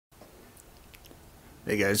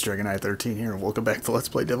Hey guys, Dragonite13 here, and welcome back to Let's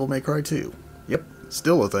Play Devil May Cry 2. Yep,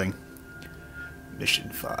 still a thing. Mission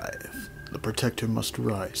 5. The Protector must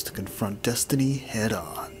rise to confront destiny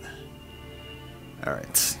head-on.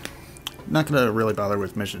 Alright. Not gonna really bother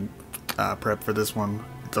with mission prep for this one.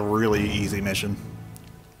 It's a really easy mission.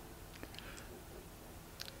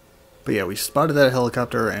 But yeah, we spotted that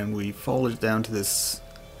helicopter and we followed it down to this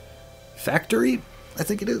factory, I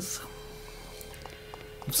think it is.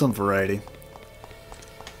 Of some variety.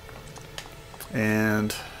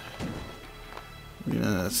 And we're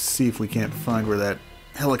gonna see if we can't find where that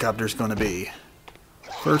helicopter's gonna be.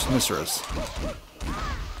 First mistress.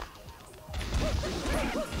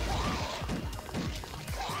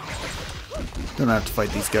 Don't have to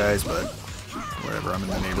fight these guys, but whatever, I'm in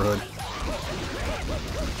the neighborhood.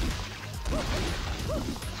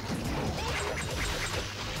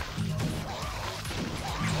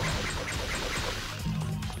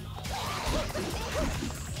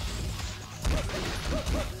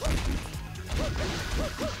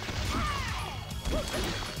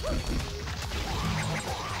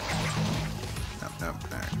 Nope,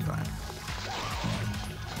 alright, fine.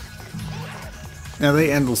 Now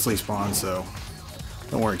they endlessly spawn, so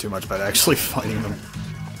don't worry too much about actually fighting them.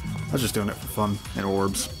 I was just doing it for fun and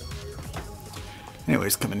orbs.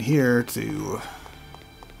 Anyways, coming here to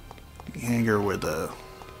the hangar with a...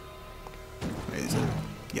 Is it?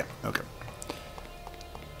 Yeah, okay.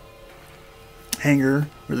 Hangar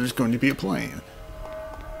where there's going to be a plane.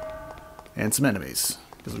 And some enemies,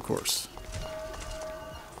 because of course.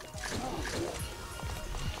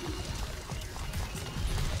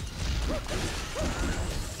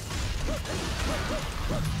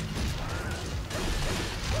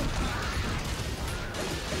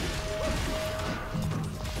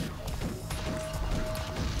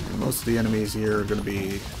 Most of the enemies here are going to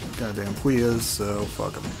be goddamn Puyas, so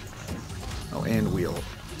fuck them. Oh, and wheel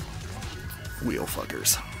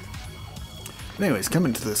fuckers. Anyways,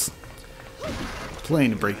 coming to this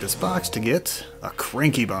plane to break this box to get a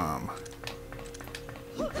cranky bomb.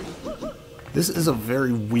 This is a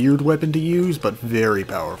very weird weapon to use, but very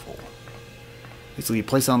powerful. Basically, you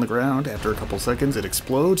place it on the ground, after a couple seconds it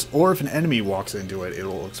explodes, or if an enemy walks into it, it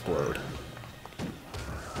will explode.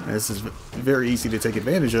 And this is very easy to take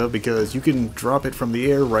advantage of because you can drop it from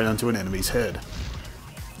the air right onto an enemy's head.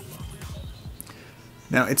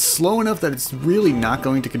 Now, it's slow enough that it's really not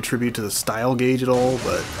going to contribute to the style gauge at all,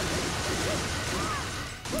 but...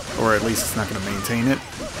 or at least it's not going to maintain it,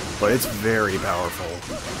 but it's very powerful.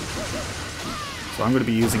 So I'm going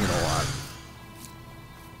to be using it a lot.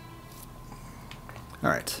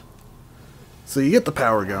 Alright. So you get the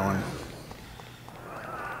power going.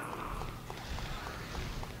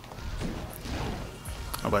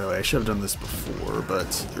 Oh, by the way, I should have done this before,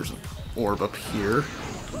 but there's an orb up here.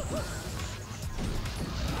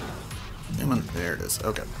 There it is.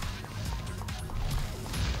 Okay.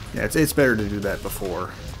 Yeah, it's better to do that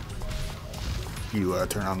before you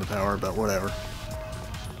turn on the power, but whatever.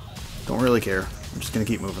 Don't really care. I'm just gonna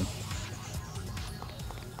keep moving.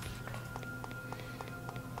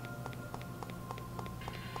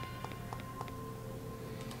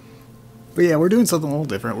 But yeah, we're doing something a little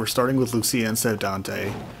different. We're starting with Lucia instead of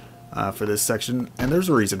Dante for this section, and there's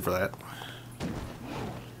a reason for that.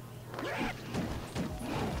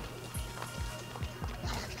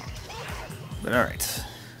 But alright.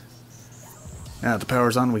 Now that the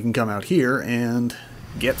power's on, we can come out here and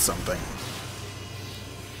get something.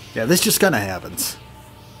 Yeah, this just kind of happens.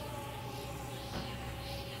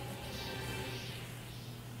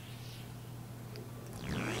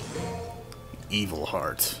 Evil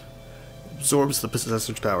Heart. Absorbs the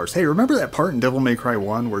possessor's powers. Hey, remember that part in Devil May Cry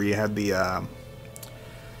 1 where you had the, I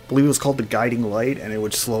believe it was called the guiding light, and it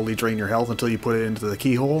would slowly drain your health until you put it into the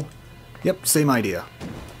keyhole? Yep, same idea.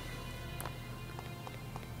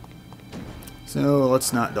 So,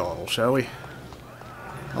 let's not dawdle, shall we?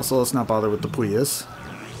 Also, let's not bother with the Puyas.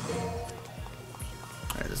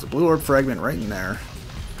 Alright, there's a blue orb fragment right in there.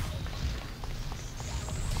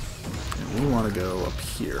 And we want to go up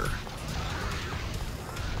here.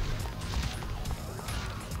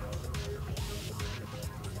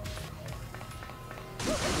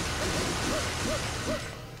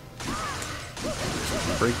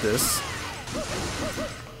 Break this.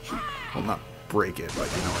 Well, not break it, but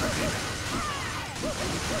you know what I mean.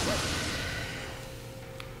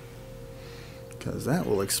 Because that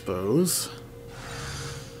will expose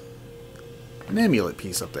an amulet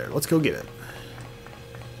piece up there. Let's go get it.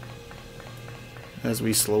 As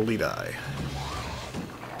we slowly die.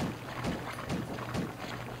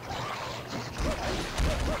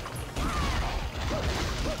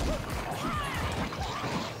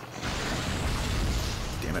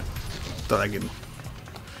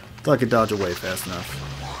 Thought I could dodge away fast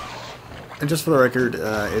enough. And just for the record,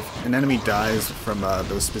 if an enemy dies from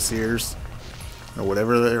those Spiciers, or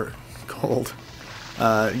whatever they're called,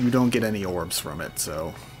 you don't get any orbs from it,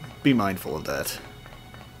 so be mindful of that.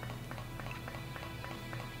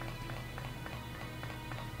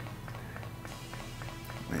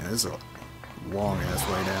 Man, this is a long-ass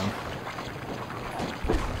way down.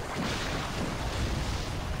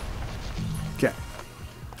 Okay.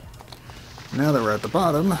 Now that we're at the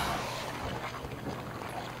bottom,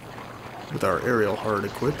 with our aerial heart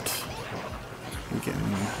equipped, we can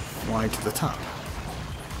fly to the top.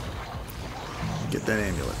 Get that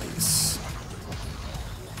amulet piece.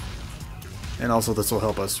 And also this will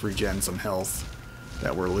help us regen some health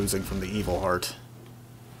that we're losing from the evil heart.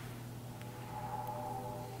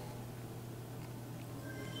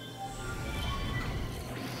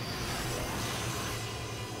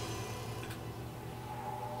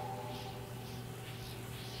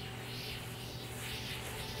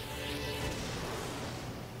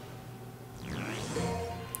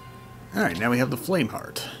 Alright, now we have the flame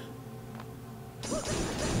heart.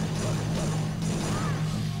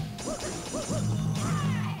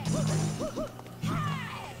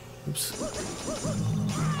 Oops.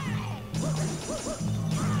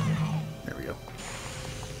 There we go.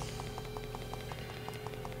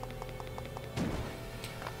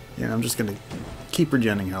 Yeah, I'm just gonna keep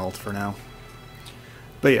regenning health for now.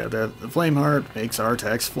 But yeah, the flame heart makes our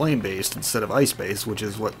attacks flame-based instead of ice-based, which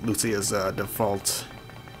is what Lucia's default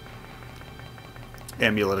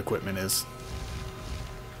amulet equipment is.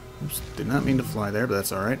 Oops, did not mean to fly there, but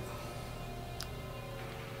that's alright.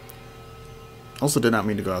 Also did not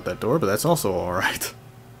mean to go out that door, but that's also alright.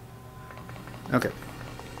 Okay.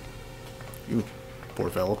 You poor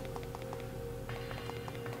fellow.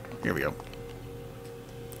 Here we go.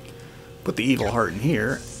 Put the evil heart in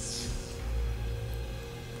here.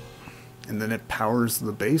 And then it powers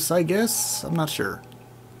the base, I guess? I'm not sure.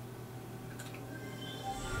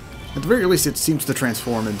 At the very least, it seems to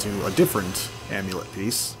transform into a different amulet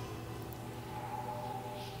piece.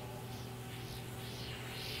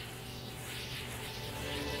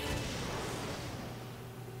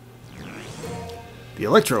 The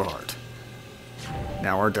Electro Heart.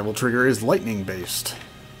 Now our Devil Trigger is lightning based.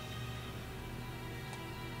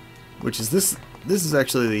 Which is this is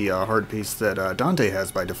actually the hard piece that Dante has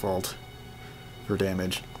by default for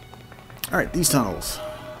damage. Alright, these tunnels.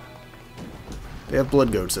 They have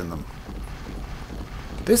blood goats in them.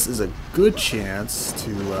 This is a good chance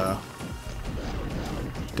to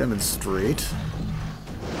demonstrate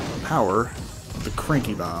the power of the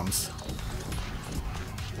cranky bombs.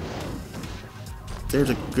 There's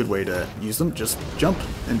a good way to use them. Just jump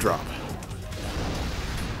and drop.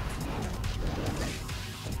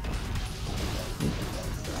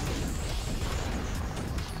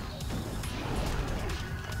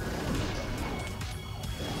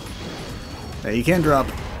 Now you can drop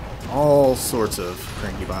all sorts of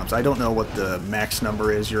cranky bombs. I don't know what the max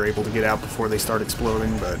number is you're able to get out before they start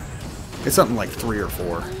exploding, but it's something like 3 or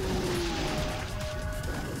 4.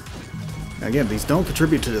 Now again, these don't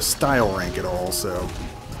contribute to the style rank at all, so...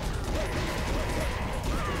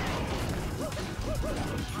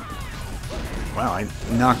 Wow, I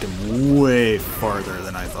knocked him way farther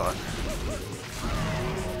than I thought.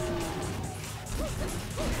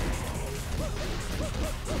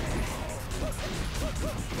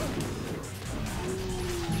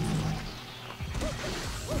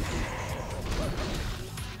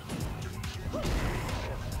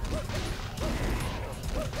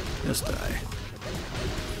 Just die.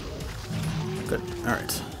 Good.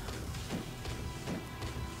 Alright.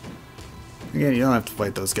 Again, you don't have to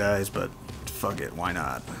fight those guys, but fuck it, why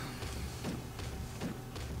not?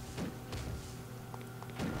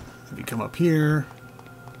 If you come up here,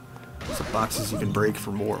 some boxes you can break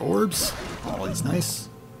for more orbs. Always nice.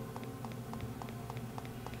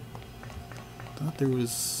 Thought there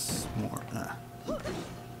was more.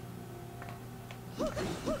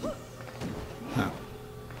 Huh.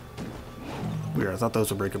 Weird, I thought those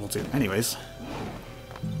were breakable too. Anyways.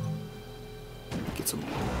 Get some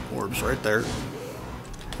orbs right there.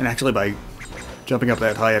 And actually by jumping up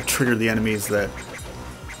that high, I've triggered the enemies that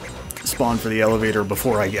spawn for the elevator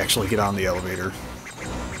before I actually get on the elevator.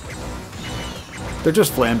 They're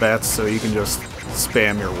just flam bats, so you can just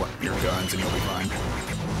spam your guns and you'll be fine.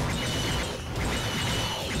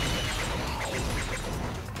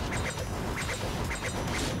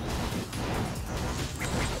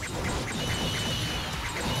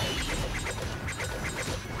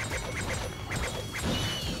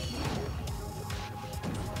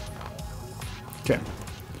 Okay.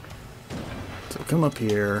 So come up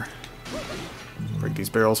here. Break these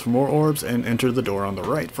barrels for more orbs and enter the door on the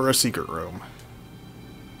right for a secret room.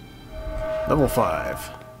 Level 5.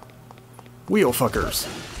 Wheel fuckers.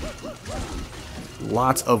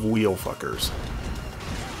 Lots of wheel fuckers.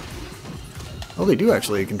 Oh, they do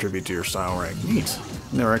actually contribute to your style rank. Neat.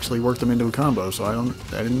 Never actually worked them into a combo, so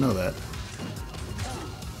I didn't know that.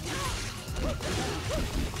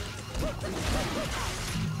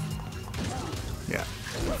 Yeah.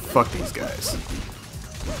 Fuck these guys.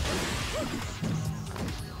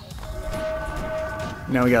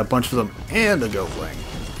 Now we got a bunch of them and a goat wing.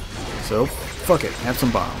 So, fuck it, have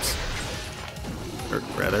some bombs. Or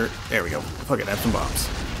rather, there we go. Fuck it, have some bombs.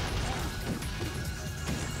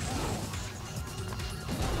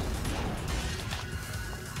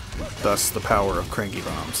 Thus, the power of cranky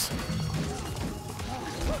bombs.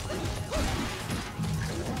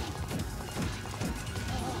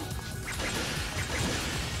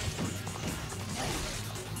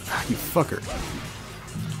 Ah, you fucker.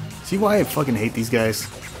 See why I fucking hate these guys?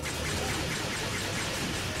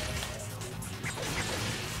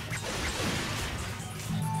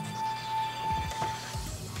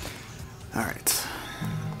 Alright.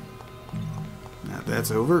 Now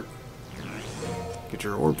that's over. Get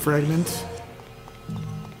your orb fragment.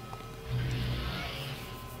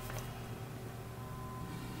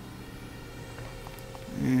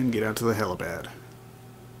 And get out to the helipad.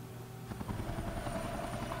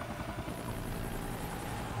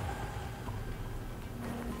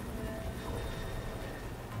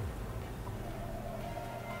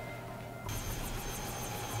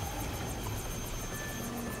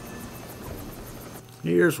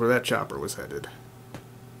 Here's where that chopper was headed.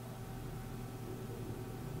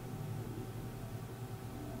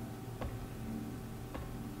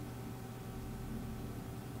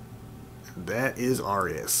 That is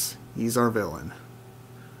Arius. He's our villain.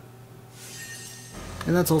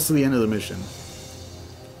 And that's also the end of the mission.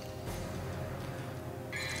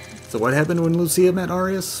 So what happened when Lucia met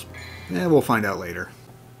Arius? We'll find out later.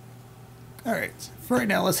 Alright, for right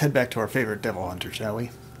now let's head back to our favorite devil hunter, shall we?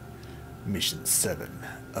 Mission 7.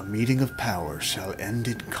 A meeting of power shall end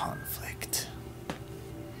in conflict.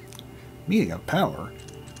 Meeting of power?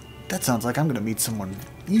 That sounds like I'm gonna meet someone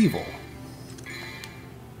evil.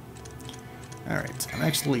 Alright, I'm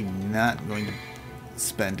actually not going to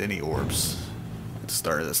spend any orbs at the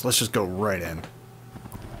start of this. Let's just go right in.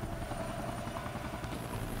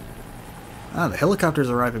 Ah, the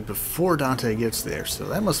helicopter's arriving before Dante gets there, so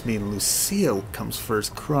that must mean Lucia comes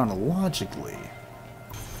first chronologically.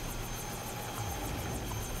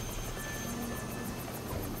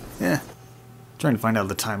 Trying to find out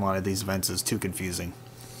the timeline of these events is too confusing.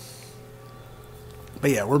 But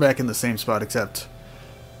yeah, we're back in the same spot, except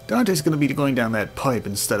Dante's going to be going down that pipe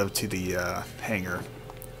instead of to the hangar.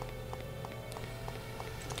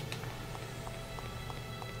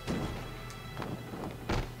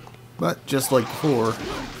 But just like before,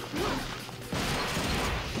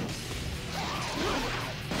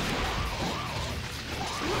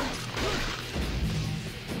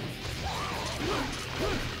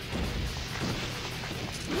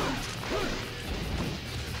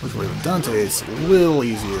 which way with Dante, it's a little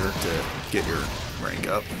easier to get your rank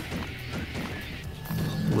up.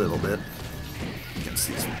 A little bit against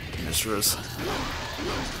these Mistras.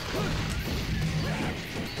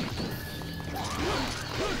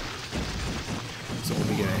 So we'll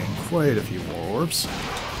be getting quite a few more orbs.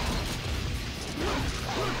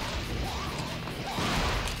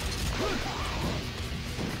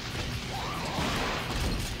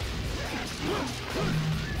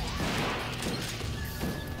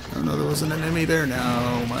 Oh no, there wasn't an enemy there.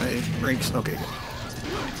 Now my ranks. Okay, good.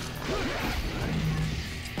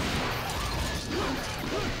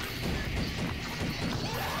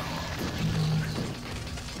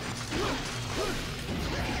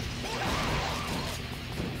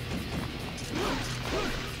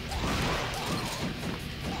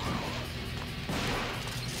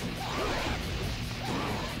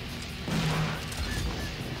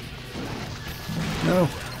 No.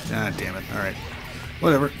 Ah, damn it. Alright.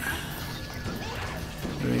 Whatever.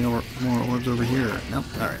 Any more orbs over here? Nope.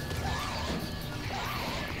 Alright.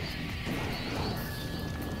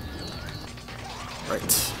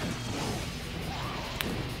 Right.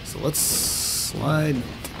 So let's slide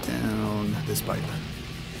down this pipe.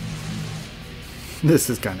 This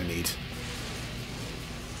is kind of neat.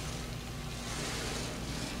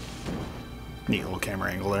 Neat little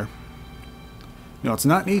camera angle there. No, it's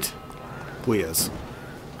not neat. Please.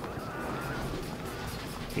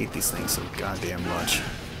 Hate these things so goddamn much.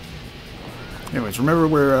 Anyways, remember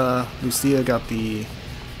where Lucia got the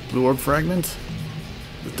blue orb fragment?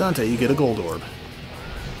 With Dante, you get a gold orb.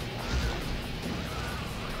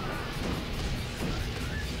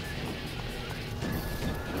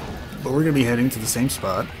 but we're gonna be heading to the same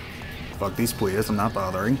spot. Fuck these Puyas, I'm not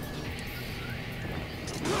bothering.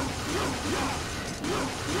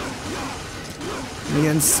 And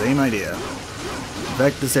again, same idea. In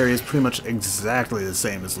fact, this area is pretty much exactly the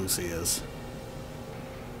same as Lucia's.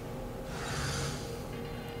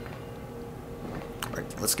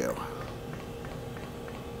 Alright, let's go.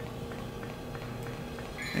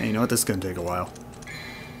 And you know what? This is going to take a while.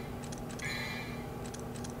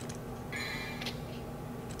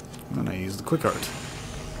 I'm going to use the quick art.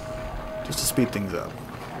 Just to speed things up.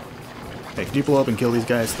 Hey, can you blow up and kill these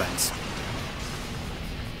guys? Thanks.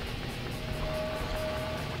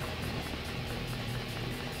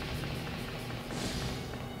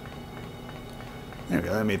 There we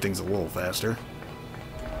go, that made things a little faster.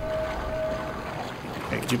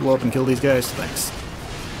 Hey, could you blow up and kill these guys? Thanks.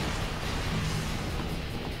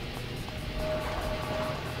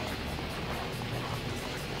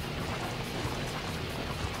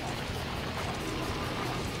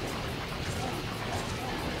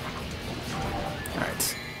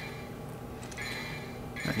 Alright.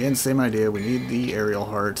 Again, same idea. We need the aerial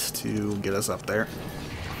heart to get us up there.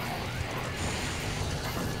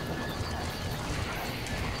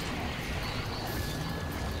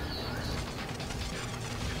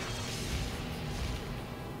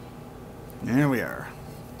 There we are.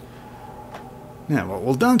 Now, what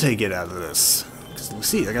will Dante get out of this? Because you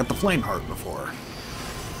see, I got the flame heart before.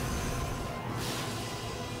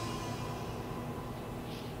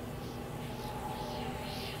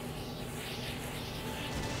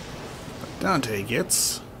 But Dante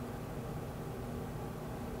gets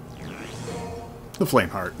the flame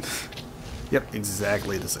heart. Yep,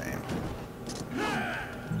 exactly the same.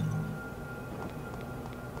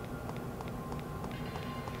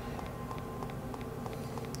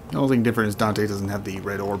 The only thing different is Dante doesn't have the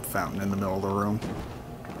red orb fountain in the middle of the room.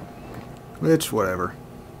 Which, whatever.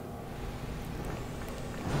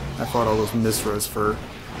 I fought all those Misras for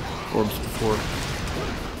orbs before.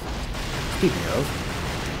 Speaking of...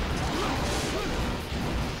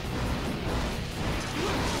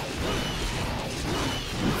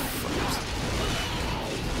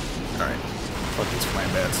 Alright. Fuck these flame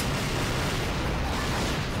bats.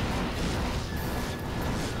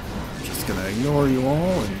 Gonna ignore you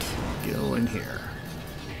all and go in here.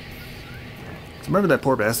 So remember that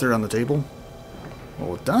poor bastard on the table?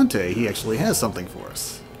 Well, with Dante, he actually has something for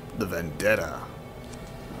us. The Vendetta.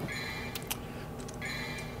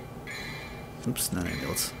 Oops, not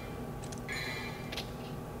ambulance.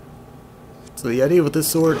 So the idea with this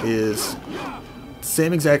sword is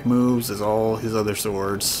same exact moves as all his other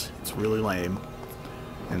swords. It's really lame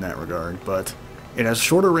in that regard, but it has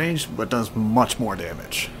shorter range but does much more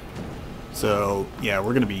damage. So, yeah,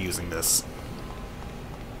 we're going to be using this.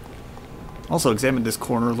 Also, examine this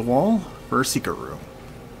corner of the wall for a secret room.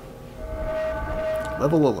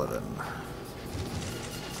 Level 11.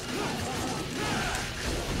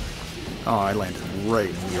 Oh, I landed right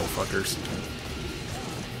in wheel fuckers.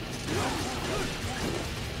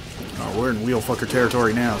 Oh, we're in wheel fucker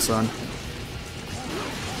territory now, son.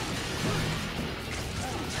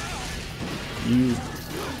 You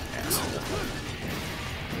asshole.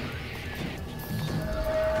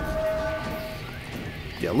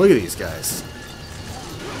 Yeah, look at these guys.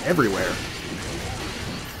 Everywhere.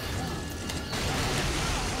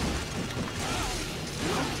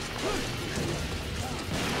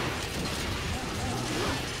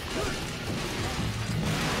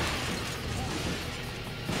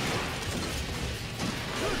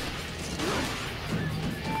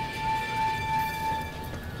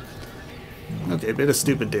 Okay, a bit of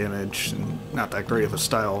stupid damage, and not that great of a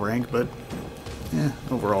style rank, but yeah,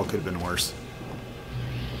 overall could have been worse.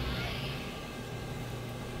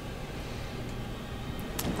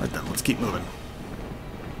 Right then, let's keep moving.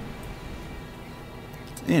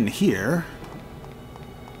 In here...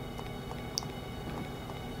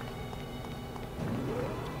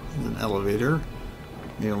 there's an elevator.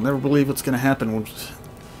 You'll never believe what's going to happen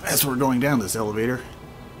as we're going down this elevator.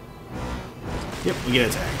 Yep, we get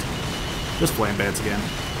attacked. Just flame bats again.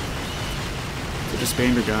 So just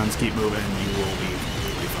spam your guns, keep moving, and you will be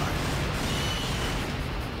completely fine.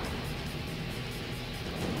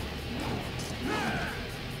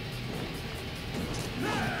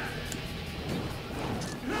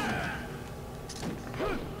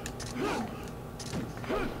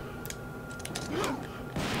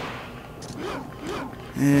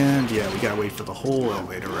 And yeah, we gotta wait for the whole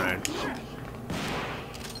elevator ride.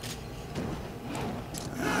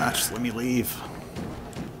 Just let me leave.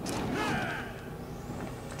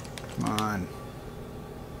 Come on.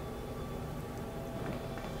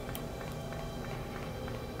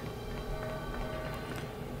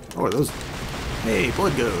 Oh, are those... Hey,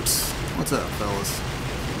 blood goats. What's up, fellas?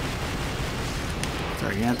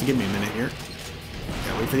 Sorry, you're gonna have to give me a minute here.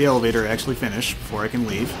 Gotta wait for the elevator to actually finish before I can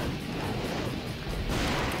leave.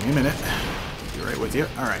 Give me a minute. Be right with you.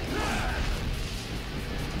 Alright.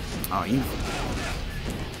 Oh, you...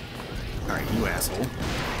 Alright, you asshole.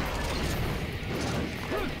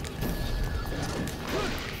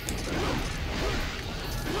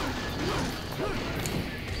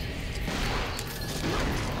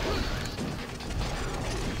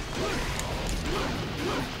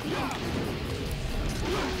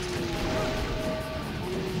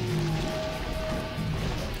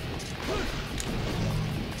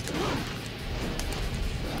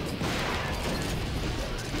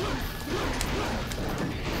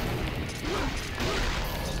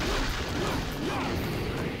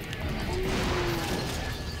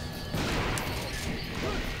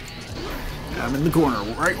 I'm in the corner,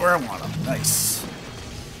 right where I want him. Nice.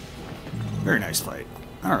 Very nice fight.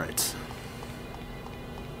 Alright.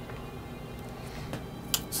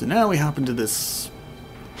 So now we hop into this,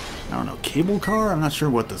 I don't know, cable car? I'm not sure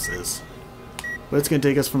what this is. But it's going to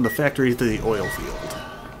take us from the factory to the oil field.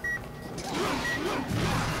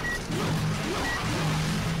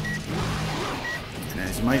 And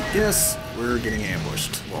as you might guess, we're getting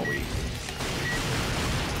ambushed while we...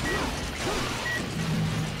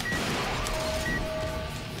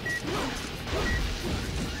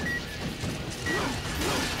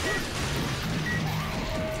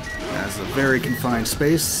 That's a very confined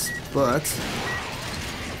space, but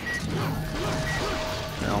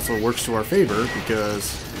it also works to our favor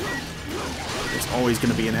because there's always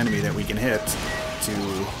going to be an enemy that we can hit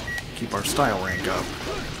to keep our style rank up.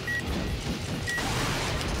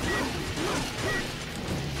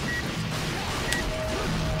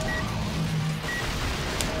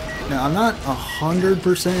 Now, I'm not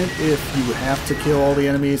 100% if you have to kill all the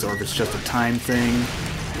enemies or if it's just a time thing.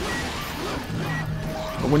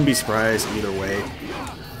 I wouldn't be surprised either way.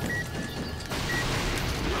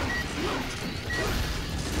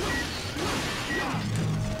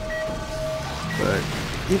 But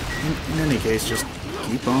in any case, just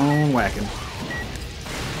keep on whacking.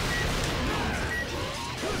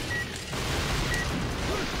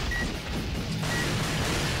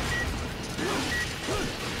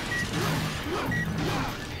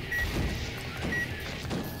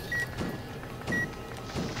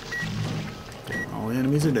 All the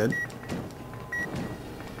enemies are dead.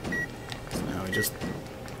 So now we just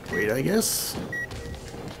wait, I guess.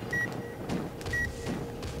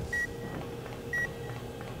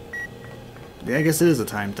 Yeah, I guess it is a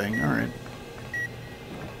time thing. Alright.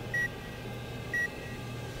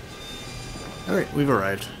 Alright, we've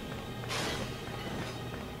arrived.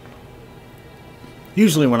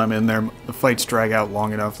 Usually when I'm in there, the fights drag out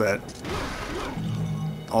long enough that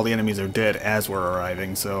all the enemies are dead as we're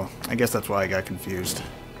arriving, so I guess that's why I got confused.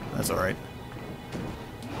 That's alright.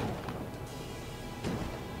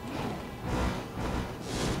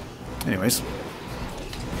 Anyways.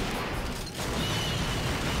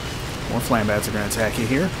 More flame bats are going to attack you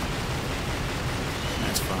here.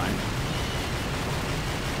 That's fine.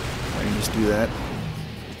 I can just do that.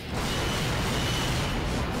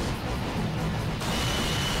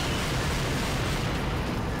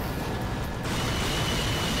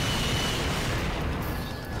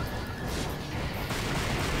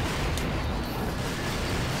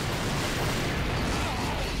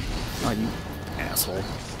 Oh, you asshole.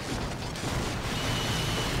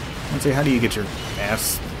 Let's see, how do you get your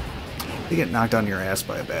ass... You get knocked on your ass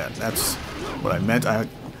by a bat. That's what I meant. I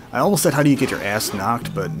almost said, how do you get your ass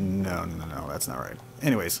knocked? But no, that's not right.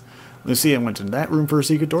 Anyways, Lucia went into that room for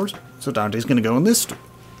secret doors, so Dante's going to go in this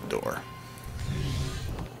door.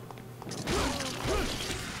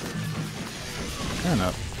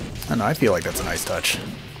 I don't know, I feel like that's a nice touch.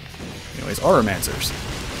 Anyways, Auramancers.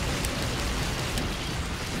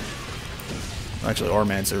 Actually,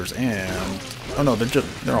 Auramancers and... Oh no,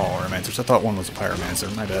 they're all Auramancers. I thought one was a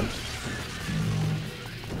Pyromancer. My bad.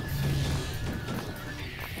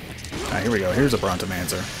 Alright, here we go. Here's a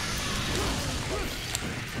Brontomancer.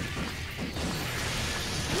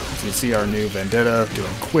 As you can see, our new Vendetta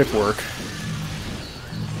doing quick work.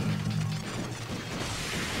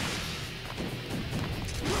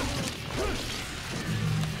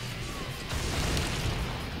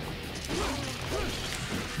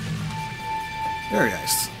 Very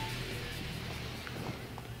nice.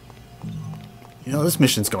 You know, this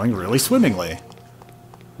mission's going really swimmingly.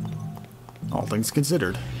 All things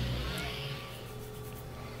considered.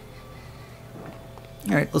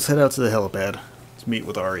 Alright, let's head out to the helipad. Let's meet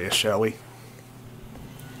with Arya, shall we?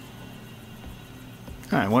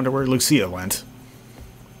 I wonder where Lucia went.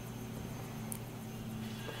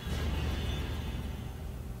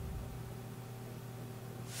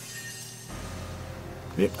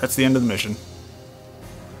 Yep, that's the end of the mission.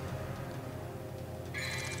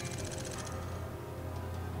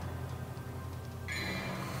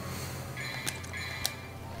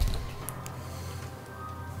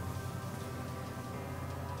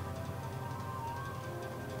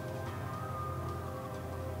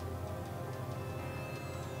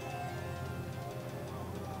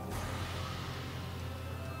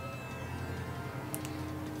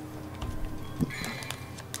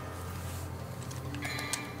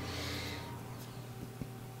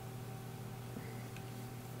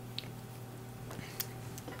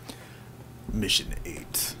 Mission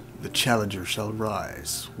 8. The challenger shall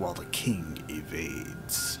rise while the king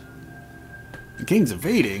evades. The king's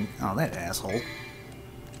evading? Oh, that asshole.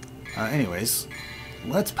 Anyways,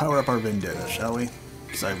 let's power up our vendetta, shall we?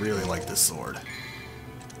 Because I really like this sword.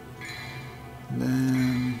 And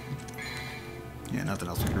then... yeah, nothing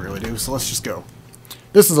else we can really do, so let's just go.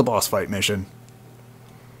 This is a boss fight mission.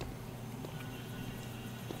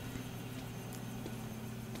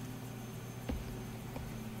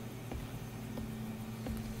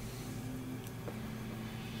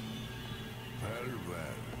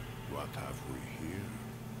 What have we here?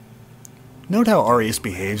 Note how Arius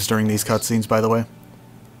behaves during these cutscenes, by the way.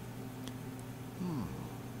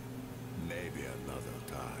 Maybe another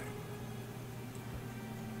time.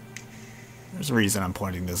 There's a reason I'm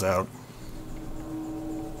pointing this out.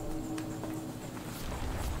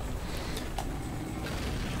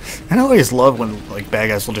 And I always love when like bad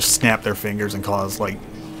guys will just snap their fingers and cause like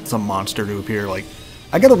some monster to appear. Like,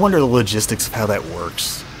 I gotta wonder the logistics of how that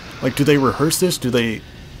works. Like, do they rehearse this?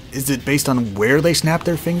 Is it based on where they snap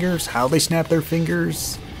their fingers? How they snap their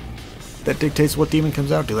fingers? That dictates what demon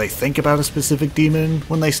comes out? Do they think about a specific demon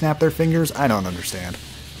when they snap their fingers? I don't understand.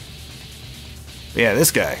 But yeah,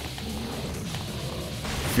 this guy.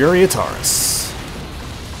 Furiataris.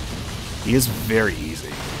 He is very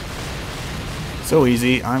easy. So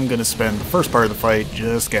easy, I'm gonna spend the first part of the fight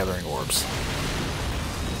just gathering orbs.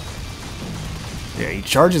 Yeah, he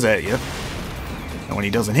charges at you. And when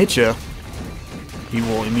he doesn't hit you, he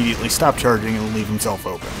will immediately stop charging and leave himself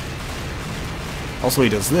open. Also, he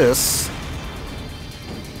does this,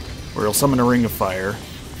 where he'll summon a ring of fire,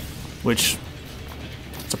 which,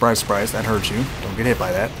 surprise, surprise, that hurts you. Don't get hit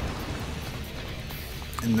by that.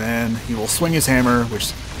 And then he will swing his hammer,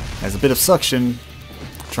 which has a bit of suction,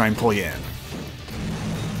 try and pull you in.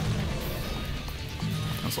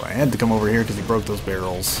 So I had to come over here because he broke those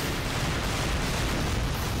barrels.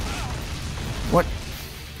 What?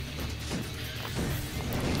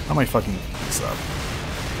 How am I fucking this up?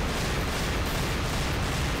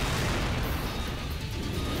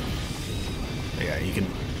 Yeah, you can.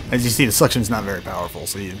 As you see, the suction's not very powerful,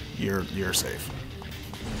 so you're safe.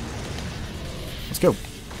 Let's go.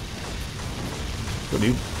 Go,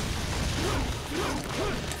 dude.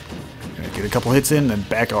 Gonna get a couple hits in, then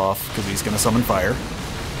back off because he's gonna summon fire.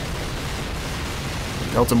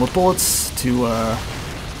 Pelt him with bullets to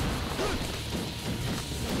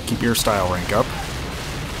keep your style rank up.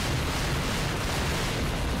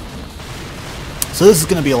 So this is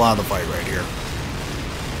going to be a lot of the fight right here.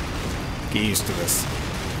 Get used to this.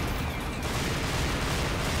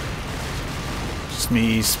 Just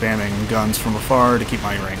me spamming guns from afar to keep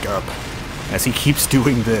my rank up as he keeps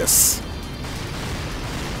doing this.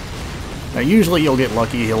 Now usually you'll get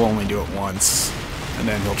lucky, he'll only do it once, and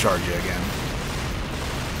then he'll charge you again.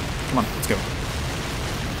 Come on, let's go.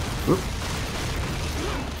 Oop.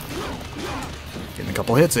 Getting a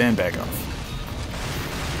couple hits and back off.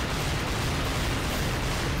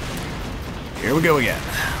 Here we go again.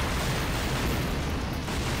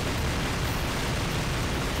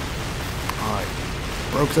 Alright.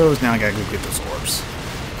 Broke those, now I gotta go get those orbs.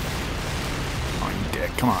 Oh, you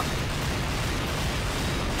dick, come on.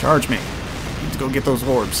 Charge me. Need to go get those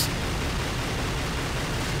orbs.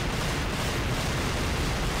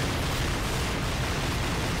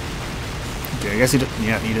 Okay, I guess he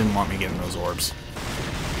didn't want me getting those orbs.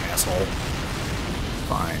 Asshole.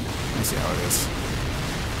 Fine. I see how it is.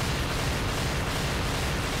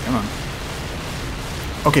 Come on.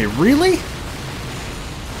 Okay, really?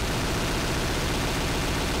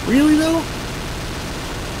 Really, though?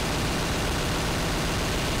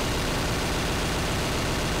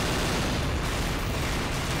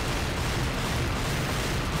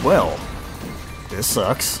 Well, this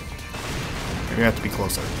sucks. Maybe I have to be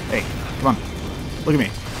closer. Hey, come on. Look at me.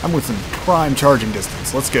 I'm within prime charging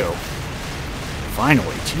distance. Let's go.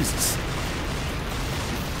 Finally, Jesus.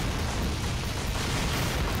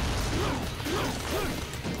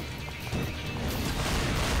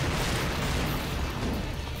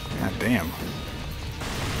 God damn.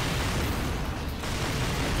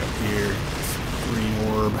 Back up here. 3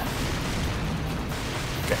 orb.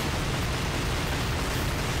 Okay.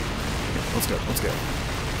 Let's go, let's go.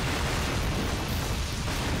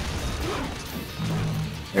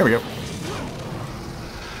 There we go.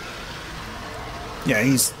 Yeah,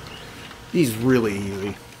 he's really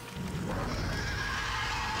easy.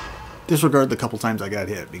 Disregard the couple times I got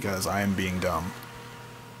hit because I am being dumb.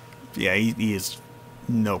 Yeah, he is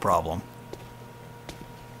no problem.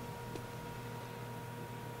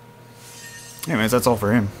 Anyways, that's all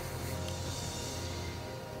for him.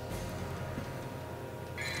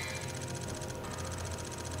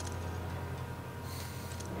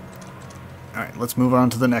 Alright, let's move on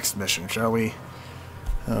to the next mission, shall we?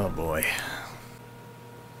 Oh boy.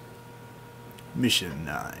 Mission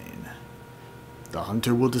 9. The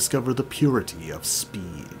hunter will discover the purity of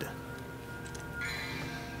speed.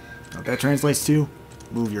 What that translates to?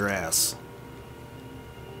 Move your ass.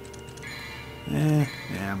 Yeah,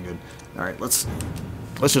 I'm good. Alright, let's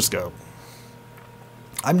just go.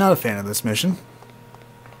 I'm not a fan of this mission.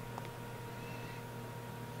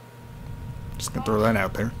 Just gonna throw that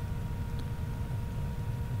out there.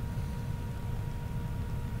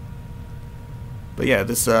 But yeah,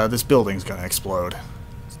 this building's gonna explode.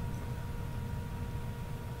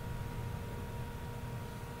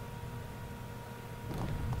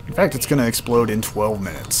 In fact, it's gonna explode in 12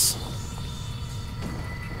 minutes.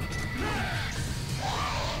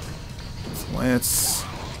 So let's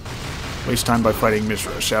waste time by fighting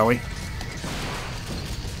Mishra, shall we?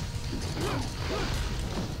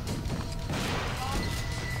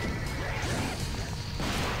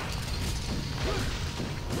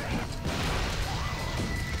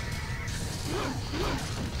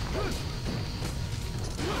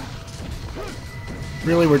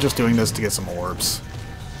 Really, we're just doing this to get some orbs.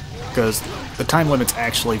 Because the time limit's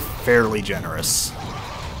actually fairly generous.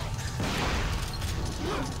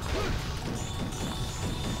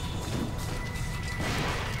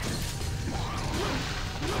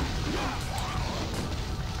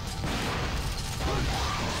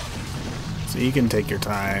 So you can take your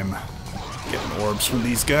time getting orbs from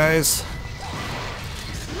these guys.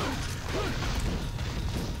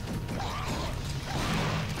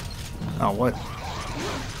 Oh, what?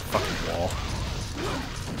 Fucking wall.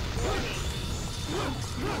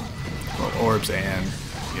 Well, orbs and,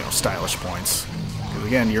 you know, stylish points. Because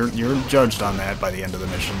again, you're judged on that by the end of the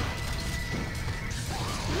mission.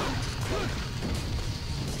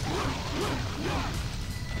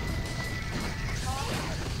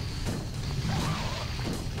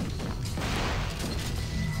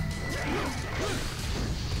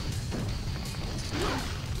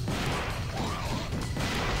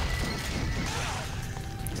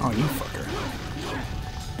 Oh, you fucker.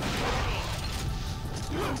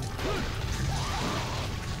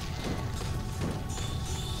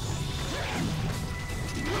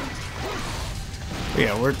 But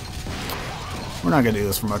yeah, we're not gonna do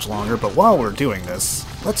this for much longer, but while we're doing this,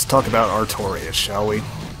 let's talk about Artorias, shall we?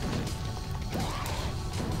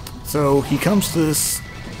 So he comes to this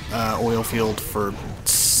oil field for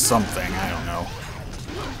something, I don't know.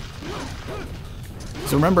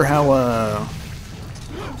 So remember how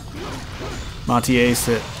Mathias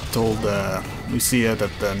told Lucia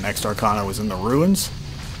that the next Arcana was in the ruins?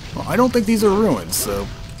 Well, I don't think these are ruins, so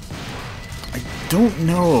I don't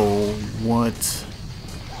know what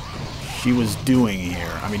she was doing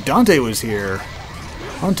here. I mean, Dante was here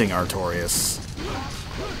hunting Artorias,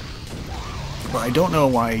 but I don't know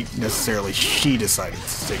why necessarily she decided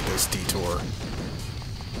to take this detour.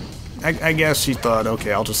 I guess she thought,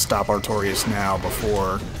 okay, I'll just stop Artorias now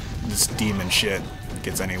before this demon shit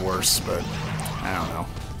gets any worse, but I don't know.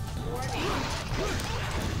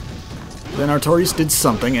 Then Artorias did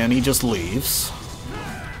something and he just leaves.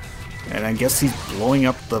 And I guess he's blowing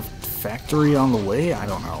up the factory on the way? I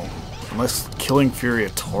don't know. Unless killing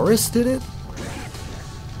Furiatoris did it?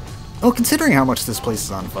 Oh, considering how much this place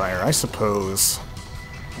is on fire, I suppose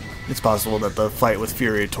it's possible that the fight with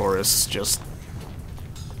Furiatoris just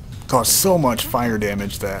caused so much fire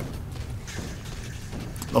damage that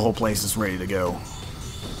the whole place is ready to go.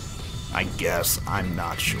 I guess. I'm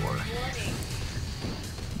not sure.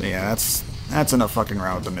 But yeah, that's enough fucking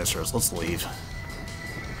around with the Mistras. Let's leave.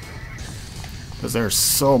 Because there's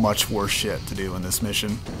so much worse shit to do in this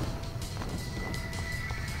mission.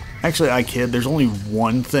 Actually, I kid. There's only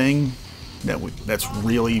one thing that's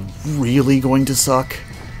really, really going to suck.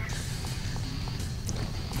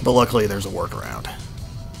 But luckily, there's a workaround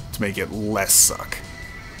to make it less suck.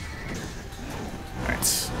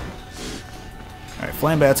 Alright. Alright,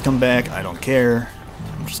 Flambats come back. I don't care.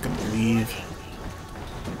 I'm just gonna leave.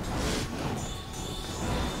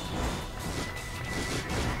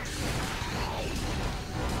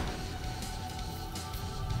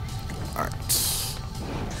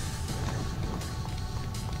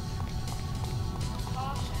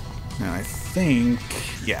 think...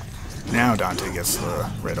 yeah. Now Dante gets the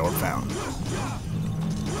red orb fountain.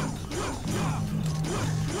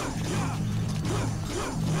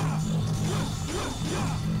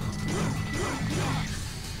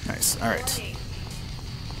 Nice, alright.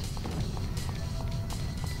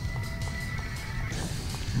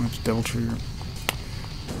 Much devil trigger.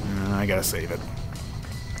 I gotta save it.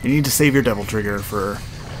 You need to save your devil trigger for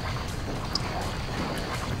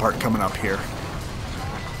the part coming up here.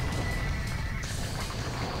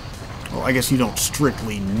 Well, I guess you don't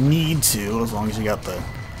strictly need to, as long as you got the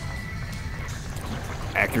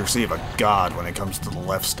accuracy of a god when it comes to the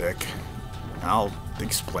left stick. I'll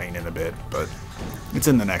explain in a bit, but it's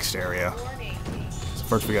in the next area. So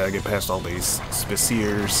first we gotta get past all these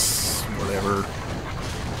spiciers, whatever.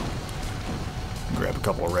 Grab a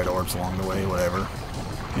couple of red orbs along the way, whatever.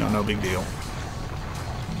 You know, no big deal.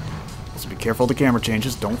 So be careful of the camera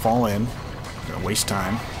changes, don't fall in. You're gonna waste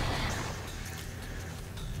time.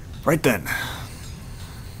 Right then.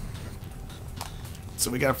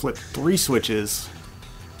 So we gotta flip 3 switches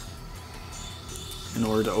in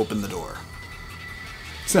order to open the door.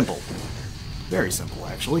 Simple. Very simple,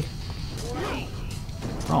 actually.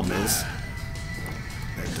 Problem is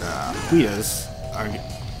that Huias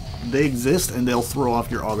they exist and they'll throw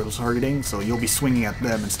off your auto targeting, so you'll be swinging at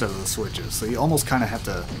them instead of the switches. So you almost kind of have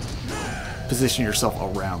to position yourself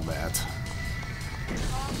around that.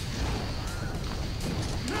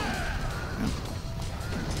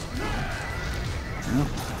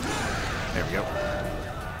 There we go.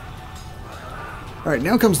 Alright,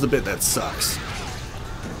 now comes the bit that sucks.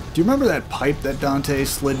 Do you remember that pipe that Dante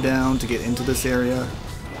slid down to get into this area?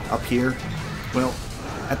 Up here? Well,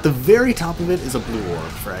 at the very top of it is a blue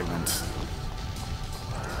orb fragment.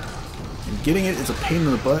 And getting it is a pain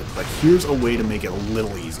in the butt, but here's a way to make it a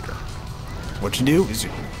little easier. What you do is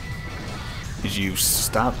you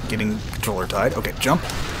stop getting controller tied. Okay, jump.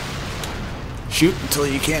 Shoot until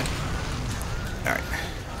you can't. Alright.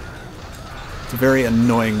 It's a very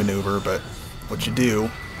annoying maneuver, but what you do,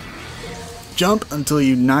 jump until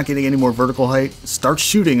you're not getting any more vertical height, start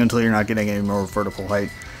shooting until you're not getting any more vertical height,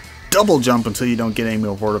 double jump until you don't get any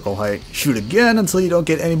more vertical height, shoot again until you don't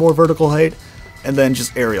get any more vertical height, and then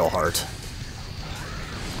just aerial heart.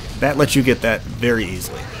 That lets you get that very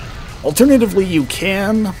easily. Alternatively, you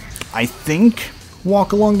can, I think,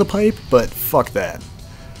 walk along the pipe, but fuck that.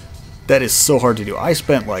 That is so hard to do. I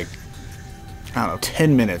spent like, I don't know,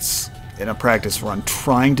 10 minutes in a practice run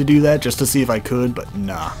trying to do that just to see if I could, but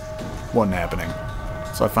nah, wasn't happening.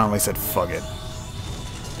 So I finally said fuck it.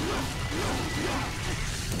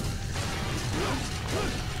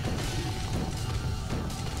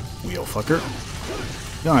 Wheel fucker.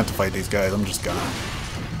 You don't have to fight these guys, I'm just gonna.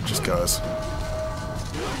 Just cause.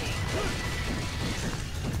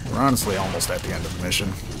 We're honestly almost at the end of the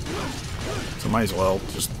mission. So might as well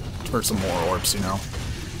just for some more orbs, you know.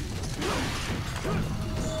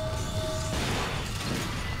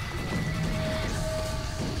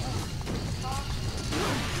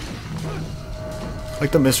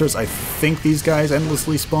 Like the mistress, I think these guys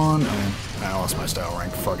endlessly spawn, and I lost my style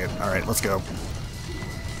rank. Fuck it. Alright, let's go.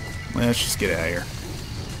 Let's just get out of here.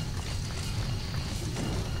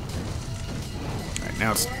 Alright,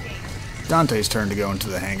 now it's Dante's turn to go into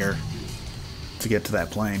the hangar to get to that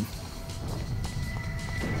plane.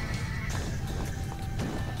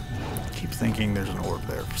 Keep thinking there's an orb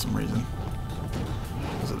there for some reason.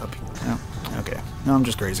 Is it up here? No. Okay. No, I'm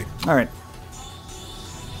just crazy. Alright.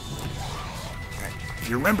 If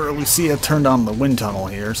you remember, Lucia turned on the wind tunnel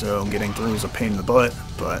here, so getting through is a pain in the butt,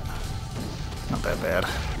 but not that bad.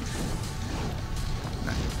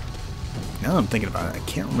 Now that I'm thinking about it, I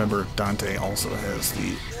can't remember if Dante also has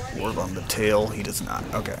the orb on the tail. He does not.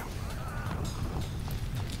 Okay.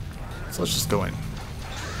 So let's just go in.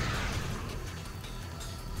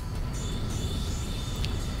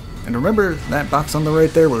 And remember that box on the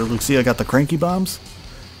right there where Lucia got the cranky bombs?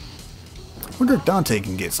 I wonder if Dante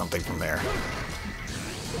can get something from there.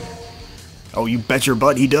 Oh, you bet your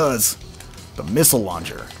butt he does! The missile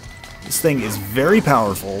launcher. This thing is very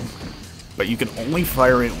powerful, but you can only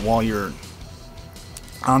fire it while you're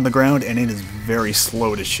on the ground, and it is very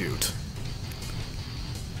slow to shoot.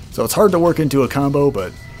 So it's hard to work into a combo,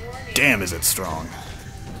 but damn is it strong.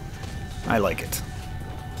 I like it.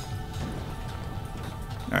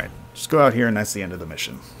 Alright, just go out here and that's the end of the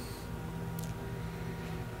mission.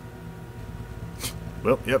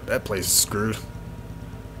 Well, yep, that place is screwed.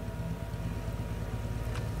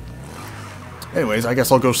 Anyways, I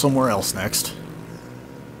guess I'll go somewhere else next.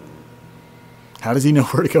 How does he know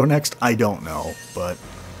where to go next? I don't know, but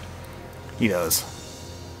he does.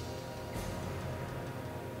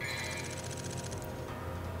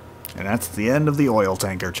 And that's the end of the oil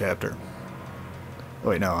tanker chapter. Oh,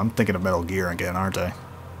 wait, no, I'm thinking of Metal Gear again, aren't I?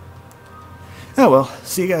 Oh well,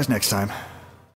 see you guys next time.